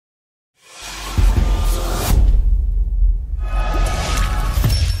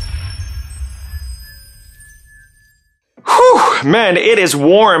man, it is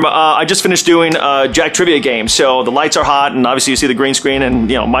warm. I just finished doing a Jack Trivia game, so the lights are hot, and obviously you see the green screen and,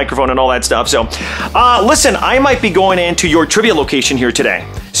 you know, microphone and all that stuff. So, listen, I might be going into your trivia location here today.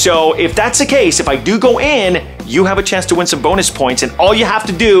 So if that's the case, if I do go in, you have a chance to win some bonus points, and all you have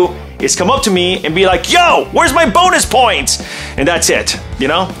to do is come up to me and be like, yo, where's my bonus points? And that's it, you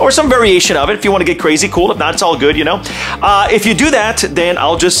know? Or some variation of it. If you want to get crazy, cool. If not, it's all good, you know? If you do that, then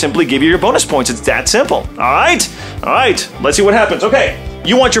I'll just simply give you your bonus points. It's that simple, all right? All right, let's see what happens. Okay,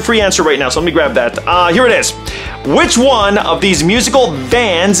 you want your free answer right now, so let me grab that. Here it is. Which one of these musical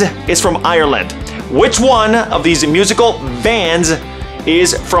bands is from Ireland? Which one of these musical bands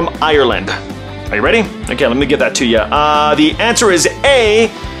is from Ireland? Are you ready? Okay, let me give that to you. The answer is A.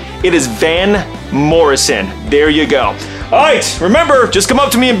 It is Van Morrison. There you go. All right, remember, just come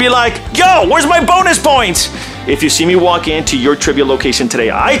up to me and be like, yo, where's my bonus points? If you see me walk into your trivia location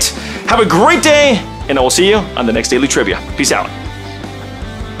today, all right? Have a great day, and I will see you on the next Daily Trivia. Peace out.